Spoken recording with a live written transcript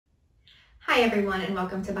Hi everyone and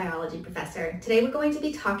welcome to Biology Professor. Today we're going to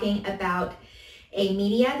be talking about a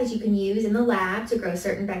media that you can use in the lab to grow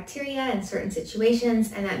certain bacteria in certain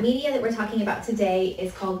situations, and that media that we're talking about today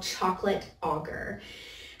is called chocolate agar.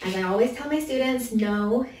 As I always tell my students,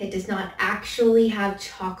 no, it does not actually have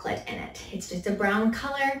chocolate in it. It's just a brown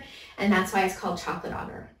color, and that's why it's called chocolate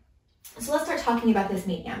agar. So let's start talking about this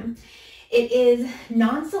medium. It is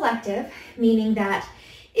non-selective, meaning that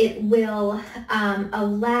it will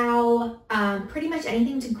allow pretty much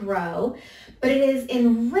anything to grow, but it is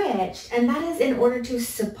enriched, and that is in order to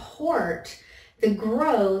support the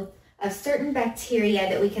growth of certain bacteria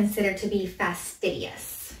that we consider to be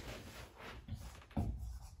fastidious.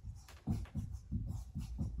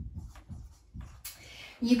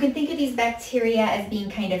 You can think of these bacteria as being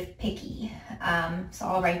kind of picky. So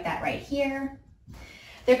I'll write that right here.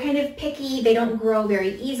 They're kind of picky, they don't grow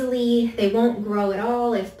very easily, they won't grow at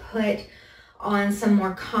all if put on some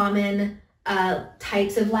more common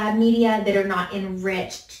types of lab media that are not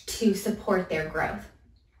enriched to support their growth.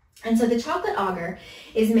 And so the chocolate agar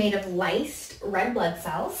is made of lysed red blood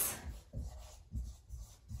cells.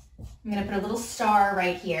 I'm going to put a little star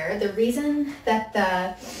right here. The reason that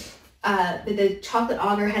the chocolate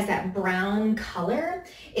agar has that brown color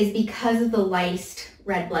is because of the lysed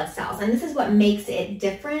red blood cells. And this is what makes it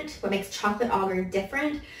different, what makes chocolate agar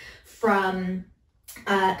different from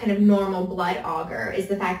kind of normal blood agar, is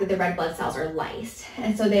the fact that the red blood cells are lysed.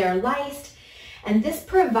 And so they are lysed, and this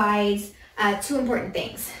provides two important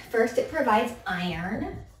things. First, it provides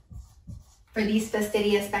iron for these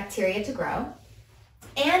fastidious bacteria to grow,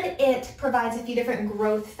 and it provides a few different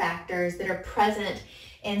growth factors that are present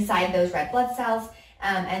inside those red blood cells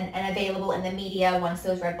and available in the media once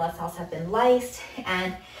those red blood cells have been lysed,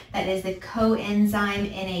 and that is the coenzyme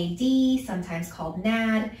NAD, sometimes called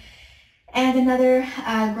NAD, and another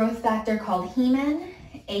growth factor called hemin,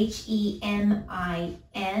 H-E-M-I-N.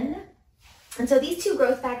 And so these two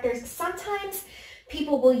growth factors, sometimes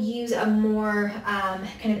people will use a more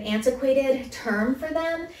kind of antiquated term for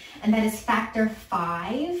them, and that is factor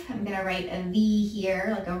 5. I'm going to write a V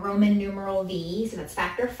here, like a Roman numeral V, so that's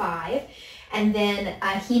factor 5. And then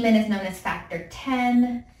hemin is known as factor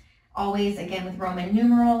 10, always again with Roman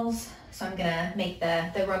numerals. So I'm going to make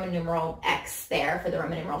the Roman numeral X there for the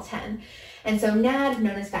Roman numeral 10. And so NAD,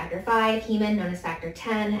 known as factor 5, hemin, known as factor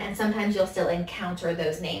 10, and sometimes you'll still encounter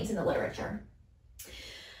those names in the literature.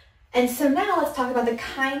 And so now let's talk about the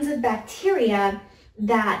kinds of bacteria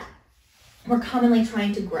that we're commonly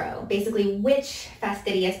trying to grow. Basically, which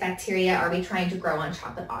fastidious bacteria are we trying to grow on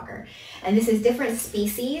chocolate agar? And this is different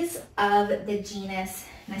species of the genus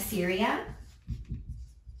Neisseria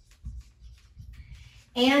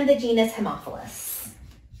and the genus Haemophilus.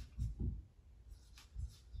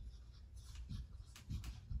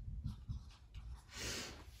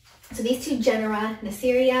 So these two genera,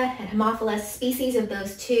 Neisseria and Haemophilus, species of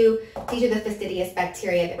those two, these are the fastidious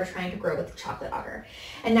bacteria that we're trying to grow with chocolate agar.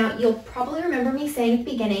 And now you'll probably remember me saying at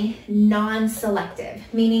the beginning, non-selective,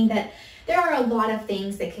 meaning that there are a lot of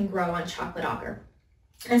things that can grow on chocolate agar.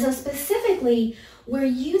 And so specifically, we're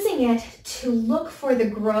using it to look for the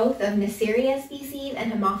growth of Neisseria species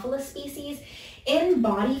and Haemophilus species in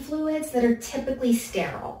body fluids that are typically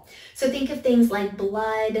sterile. So think of things like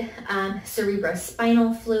blood,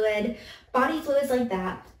 cerebrospinal fluid, body fluids like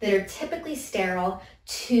that are typically sterile,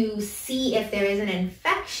 to see if there is an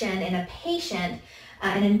infection in a patient,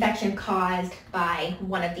 an infection caused by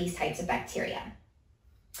one of these types of bacteria.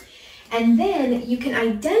 And then you can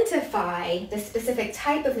identify the specific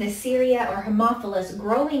type of Neisseria or Haemophilus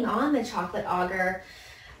growing on the chocolate agar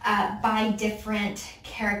by different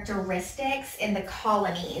characteristics in the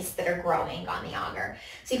colonies that are growing on the agar.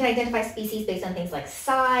 So you can identify species based on things like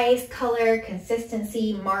size, color,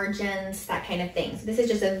 consistency, margins, that kind of thing. So this is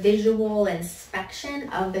just a visual inspection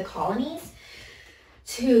of the colonies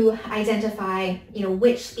to identify,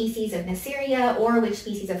 which species of Neisseria or which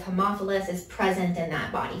species of Haemophilus is present in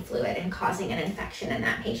that body fluid and causing an infection in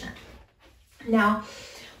that patient. Now,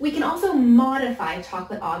 we can also modify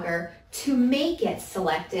chocolate agar to make it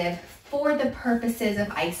selective for the purposes of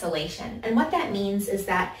isolation. And what that means is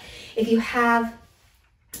that if you have,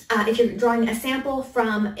 if you're drawing a sample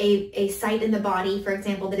from a site in the body, for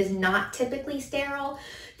example, that is not typically sterile,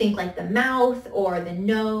 think like the mouth or the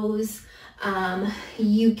nose,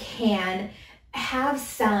 you can have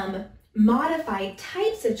some modified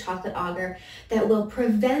types of chocolate agar that will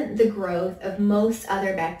prevent the growth of most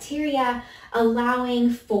other bacteria, allowing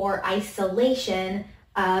for isolation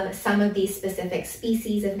of some of these specific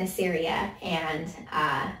species of Neisseria and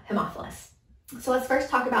Haemophilus. So let's first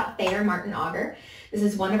talk about Thayer-Martin agar. This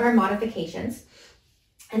is one of our modifications.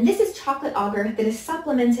 And this is chocolate agar that is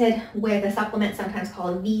supplemented with a supplement sometimes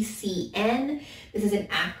called VCN. This is an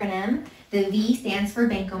acronym. The V stands for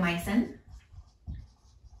vancomycin.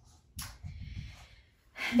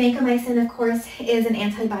 Vancomycin, of course, is an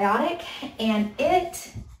antibiotic, and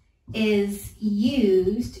it is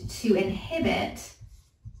used to inhibit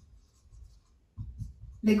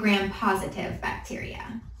the gram-positive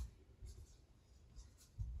bacteria.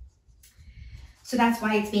 So that's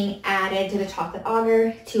why it's being added to the chocolate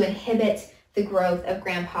agar, to inhibit the growth of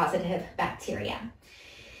gram-positive bacteria.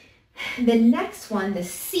 The next one, the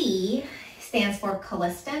C, stands for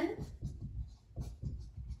colistin.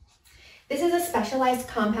 This is a specialized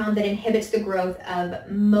compound that inhibits the growth of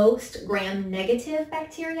most gram-negative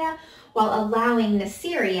bacteria while allowing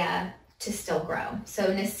Neisseria to still grow. So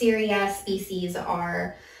Neisseria species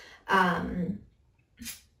are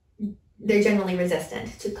they're generally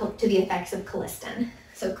resistant to the effects of colistin.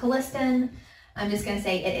 So colistin, I'm just going to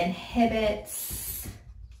say it inhibits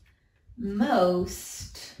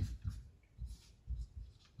most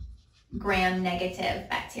gram-negative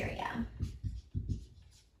bacteria.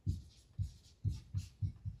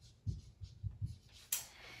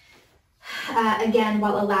 Again,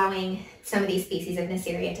 while allowing some of these species of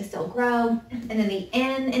Neisseria to still grow. And then the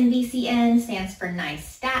N in VCN stands for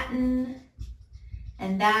nystatin,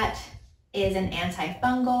 and that is an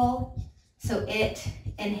antifungal, so it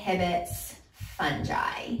inhibits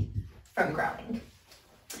fungi from growing.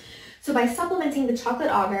 So by supplementing the chocolate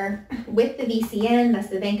agar with the VCN, that's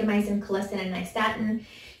the vancomycin, colistin, and nystatin,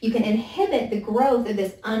 you can inhibit the growth of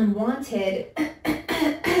this unwanted,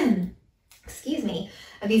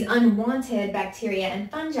 of these unwanted bacteria and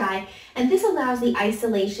fungi, and this allows the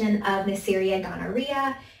isolation of Neisseria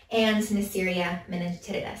gonorrhea and Neisseria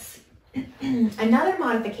meningitidis. Another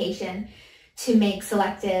modification to make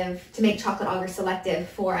chocolate agar selective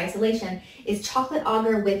for isolation is chocolate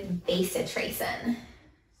agar with bacitracin.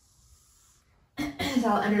 So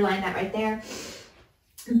I'll underline that right there.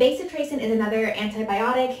 Bacitracin is another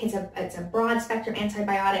antibiotic. It's a broad spectrum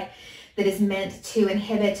antibiotic that is meant to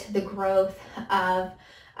inhibit the growth of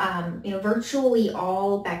virtually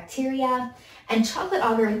all bacteria. And chocolate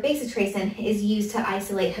agar with bacitracin is used to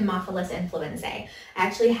isolate Haemophilus influenzae. I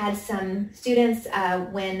actually had some students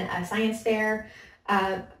win a science fair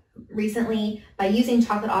recently by using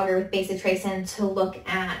chocolate agar with bacitracin to look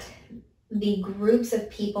at the groups of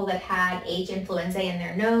people that had H. influenzae in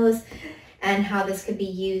their nose, and how this could be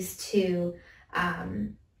used to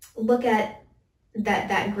look at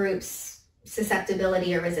that group's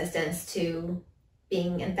susceptibility or resistance to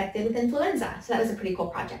being infected with influenza. So that was a pretty cool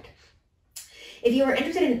project. If you are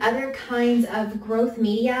interested in other kinds of growth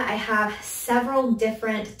media, I have several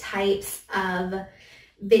different types of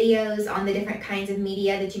videos on the different kinds of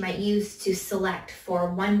media that you might use to select for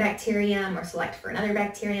one bacterium or select for another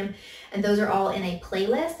bacterium. And those are all in a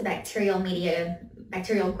playlist, the bacterial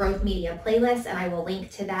growth media playlist, and I will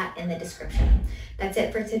link to that in the description. That's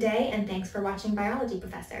it for today, and thanks for watching Biology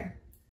Professor.